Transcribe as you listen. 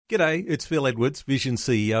G'day, it's Phil Edwards, Vision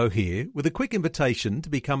CEO here, with a quick invitation to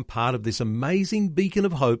become part of this amazing beacon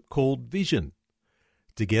of hope called Vision.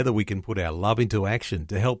 Together we can put our love into action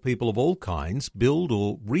to help people of all kinds build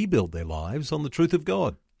or rebuild their lives on the truth of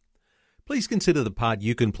God. Please consider the part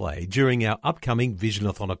you can play during our upcoming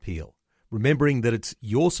Visionathon appeal, remembering that it's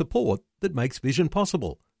your support that makes Vision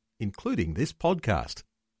possible, including this podcast.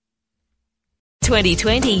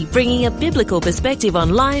 2020, bringing a biblical perspective on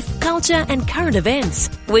life, culture and current events.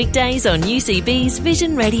 Weekdays on UCB's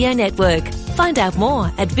Vision Radio Network. Find out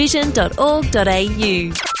more at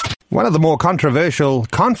vision.org.au. One of the more controversial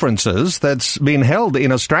conferences that's been held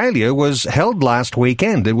in Australia was held last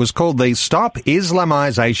weekend. It was called the Stop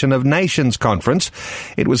Islamisation of Nations Conference.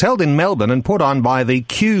 It was held in Melbourne and put on by the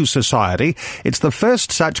Q Society. It's the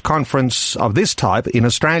first such conference of this type in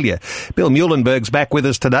Australia. Bill Muhlenberg's back with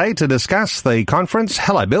us today to discuss the conference.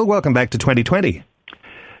 Hello, Bill. Welcome back to 2020.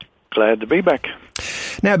 Glad to be back.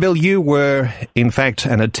 Now, Bill, you were, in fact,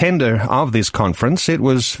 an attender of this conference. It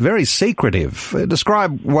was very secretive.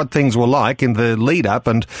 Describe what things were like in the lead-up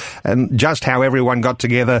and just how everyone got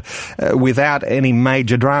together without any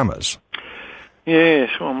major dramas. Yes,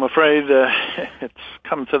 well, I'm afraid it's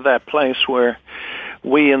come to that place where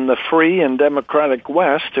we in the free and democratic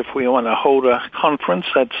West, if we want to hold a conference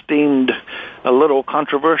that's deemed a little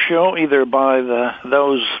controversial, either by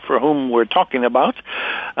those for whom we're talking about,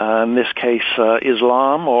 in this case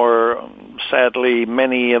Islam, or sadly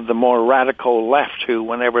many of the more radical left who,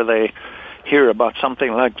 whenever they hear about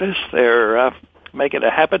something like this, they're make it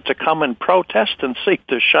a habit to come and protest and seek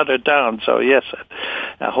to shut it down. So yes,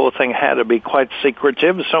 the whole thing had to be quite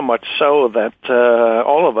secretive, so much so that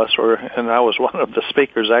all of us were, and I was one of the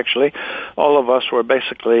speakers actually, all of us were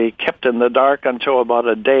basically kept in the dark until about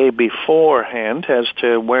a day beforehand as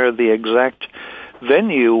to where the exact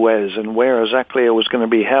venue was and where exactly it was going to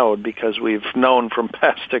be held, because we've known from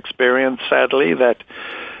past experience, sadly, that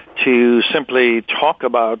to simply talk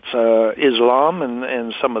about Islam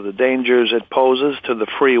and some of the dangers it poses to the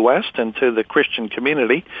free West and to the Christian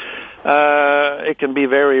community, it can be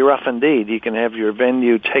very rough indeed. You can have your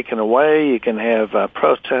venue taken away. You can have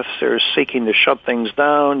protesters seeking to shut things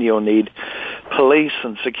down. You'll need police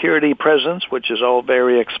and security presence, which is all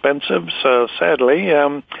very expensive. So sadly,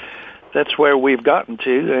 that's where we've gotten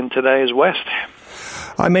to in today's West.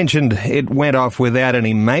 I mentioned it went off without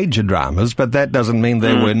any major dramas, but that doesn't mean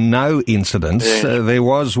there were no incidents. Yes. There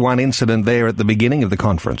was one incident there at the beginning of the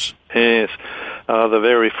conference. Yes. The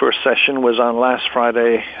very first session was on last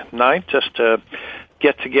Friday night, just to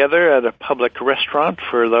get together at a public restaurant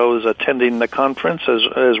for those attending the conference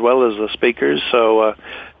as well as the speakers. So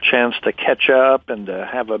chance to catch up and to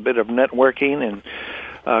have a bit of networking and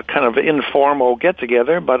kind of informal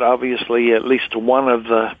get-together, but obviously at least one of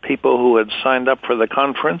the people who had signed up for the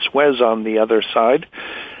conference was on the other side,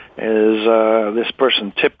 as this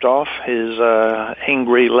person tipped off his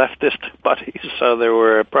angry leftist buddies. So there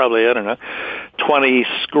were probably, 20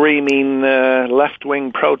 screaming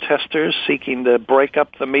left-wing protesters seeking to break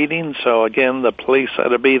up the meeting. So again, the police had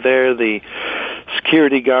to be there. The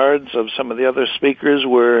security guards of some of the other speakers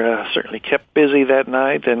were certainly kept busy that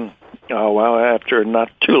night, and after not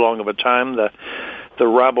too long of a time, the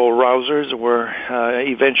rabble-rousers were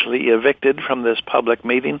eventually evicted from this public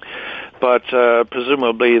meeting. But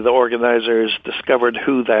presumably the organizers discovered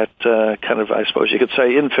who that kind of, I suppose you could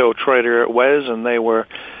say, infiltrator was, and they were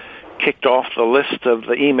kicked off the list of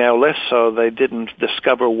the email list, so they didn't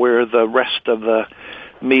discover where the rest of the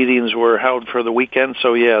meetings were held for the weekend.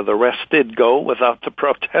 So yeah, the rest did go without the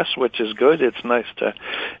protests, which is good. It's nice to,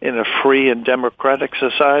 in a free and democratic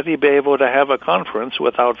society, be able to have a conference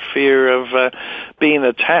without fear of being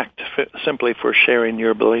attacked simply for sharing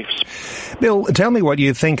your beliefs. Bill, tell me what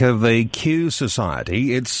you think of the Q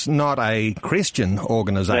Society. It's not a Christian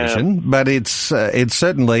organization, but it's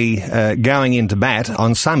certainly going into bat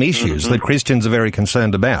on some issues that Christians are very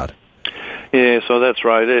concerned about. Yeah, so that's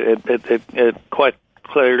right. It quite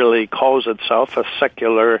clearly calls itself a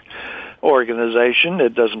secular organization.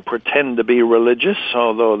 It doesn't pretend to be religious,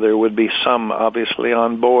 although there would be some obviously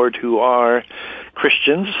on board who are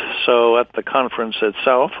Christians. So at the conference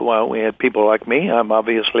itself, well, we had people like me. I'm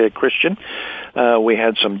obviously a Christian. We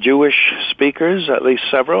had some Jewish speakers, at least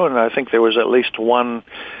several, and I think there was at least one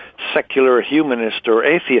secular humanist or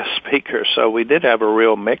atheist speaker. So we did have a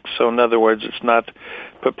real mix. So in other words, it's not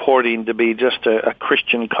purporting to be just a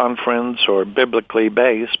Christian conference or biblically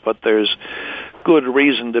based, but there's good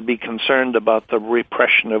reason to be concerned about the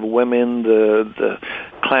repression of women, the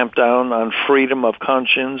clampdown on freedom of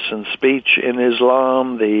conscience and speech in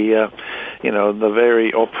Islam, the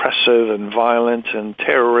very oppressive and violent and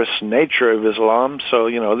terrorist nature of Islam. So,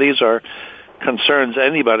 these are concerns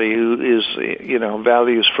anybody who is,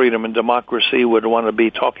 values freedom and democracy would want to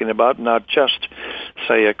be talking about, not just,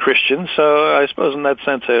 say, a Christian. So I suppose in that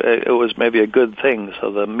sense it was maybe a good thing.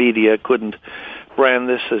 So the media couldn't brand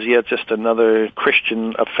this as yet just another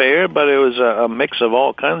Christian affair, but it was a mix of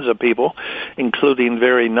all kinds of people, including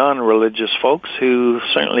very non-religious folks who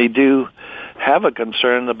certainly do have a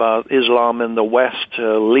concern about Islam in the West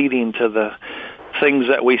leading to the things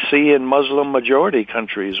that we see in Muslim-majority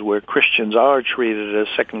countries where Christians are treated as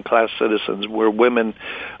second-class citizens, where women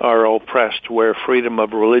are oppressed, where freedom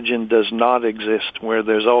of religion does not exist, where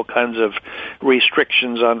there's all kinds of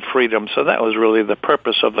restrictions on freedom. So that was really the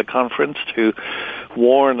purpose of the conference, to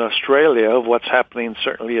warn Australia of what's happening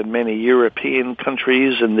certainly in many European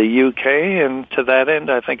countries, in the UK, and to that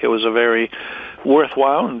end, I think it was a very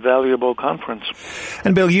worthwhile and valuable conference.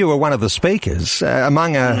 And Bill, you were one of the speakers,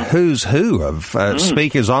 among a who's who of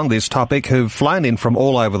speakers on this topic who've flown in from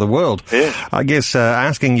all over the world. Yes. I guess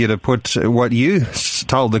asking you to put what you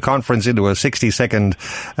told the conference into a 60-second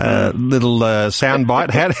little soundbite.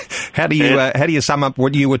 How do you sum up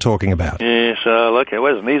what you were talking about? Yes, look, it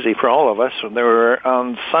wasn't easy for all of us. There were,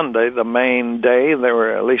 on Sunday, the main day, there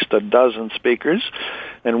were at least a dozen speakers,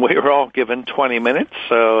 and we were all given 20 minutes,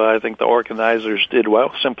 so I think the organizers did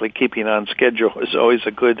well. Simply keeping on schedule is always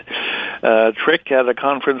a good trick at a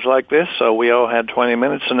conference like this, so we all had 20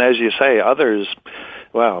 minutes, and as you say, others,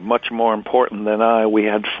 well, much more important than I. We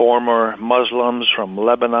had former Muslims from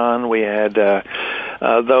Lebanon. We had those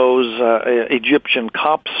Egyptian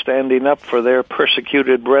Copts standing up for their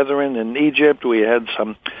persecuted brethren in Egypt. We had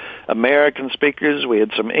some American speakers. We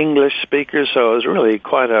had some English speakers. So it was really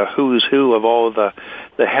quite a who's who of all the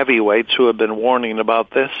heavyweights who have been warning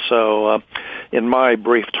about this. So in my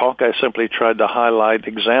brief talk, I simply tried to highlight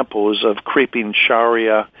examples of creeping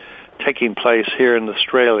Sharia taking place here in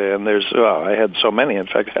Australia, and I had so many. In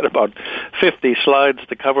fact, I had about 50 slides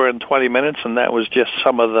to cover in 20 minutes, and that was just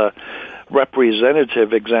some of the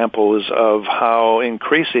representative examples of how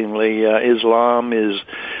increasingly Islam is,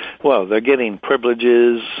 well, they're getting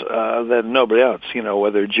privileges that nobody else,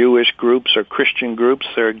 whether Jewish groups or Christian groups,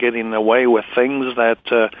 they're getting away with things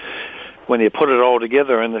that when you put it all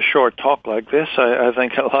together in a short talk like this, I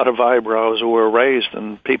think a lot of eyebrows were raised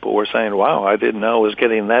and people were saying, wow, I didn't know it was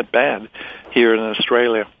getting that bad here in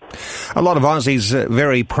Australia. A lot of Aussies are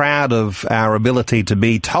very proud of our ability to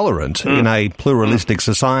be tolerant in a pluralistic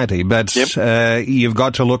society, but you've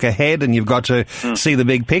got to look ahead and you've got to see the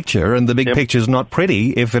big picture, and the big picture's not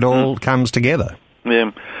pretty if it all comes together.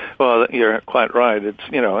 Yeah, well, you're quite right. It's,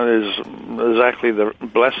 it is exactly the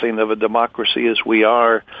blessing of a democracy is we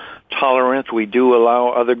are tolerant. We do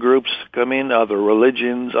allow other groups to come in, other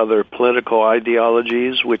religions, other political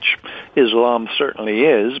ideologies, which Islam certainly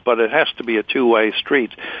is, but it has to be a two-way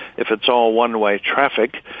street. If it's all one-way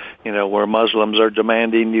traffic, where Muslims are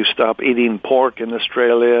demanding you stop eating pork in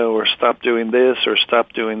Australia or stop doing this or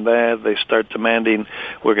stop doing that, they start demanding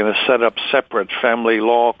we're going to set up separate family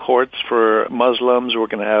law courts for Muslims, we're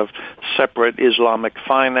going to have separate Islamic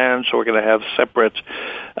finance, we're going to have separate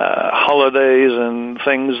holidays and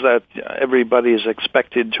things that everybody is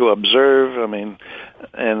expected to observe.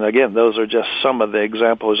 And again, those are just some of the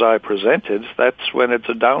examples I presented. That's when it's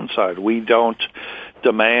a downside. We don't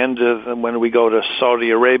demand when we go to Saudi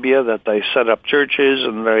Arabia that they set up churches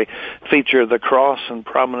and they feature the cross in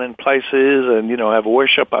prominent places and, have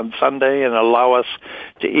worship on Sunday and allow us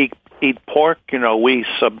to eat pork. We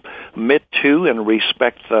submit to and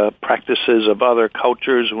respect the practices of other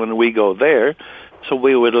cultures when we go there. So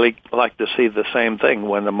we would like to see the same thing.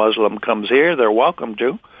 When a Muslim comes here, they're welcome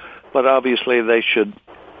to, but obviously they should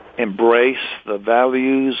embrace the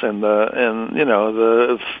values and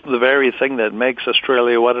the very thing that makes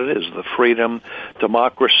Australia what it is, the freedom,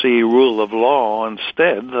 democracy, rule of law.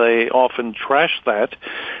 Instead, they often trash that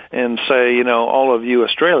and say, all of you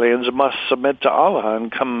Australians must submit to Allah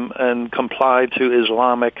and come and comply to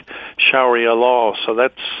Islamic Sharia law. So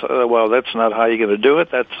that's not how you're going to do it.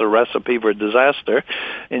 That's a recipe for disaster,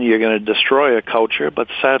 and you're going to destroy a culture. But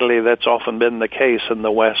sadly, that's often been the case in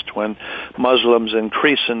the West. When Muslims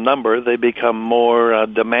increase in number, they become more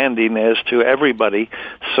demanding as to everybody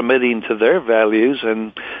submitting to their values,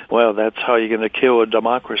 and, well, that's how you're going to kill a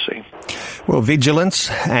democracy. Well, vigilance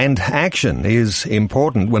and action is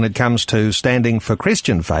important when when it comes to standing for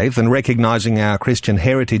Christian faith and recognising our Christian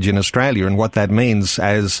heritage in Australia and what that means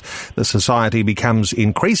as the society becomes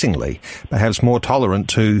increasingly perhaps more tolerant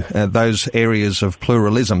to those areas of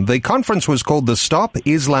pluralism. The conference was called the Stop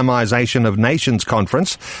Islamisation of Nations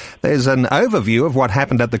Conference. There's an overview of what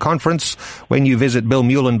happened at the conference when you visit Bill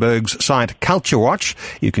Muehlenberg's site Culture Watch.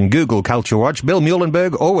 You can Google Culture Watch. Bill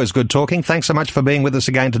Muehlenberg, always good talking. Thanks so much for being with us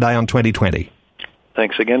again today on 2020.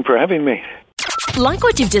 Thanks again for having me. Like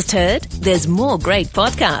what you've just heard? There's more great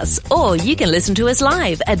podcasts, or you can listen to us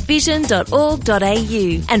live at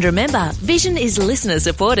vision.org.au. And remember, Vision is listener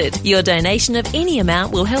supported. Your donation of any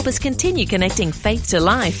amount will help us continue connecting faith to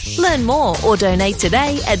life. Learn more or donate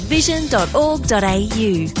today at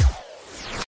vision.org.au.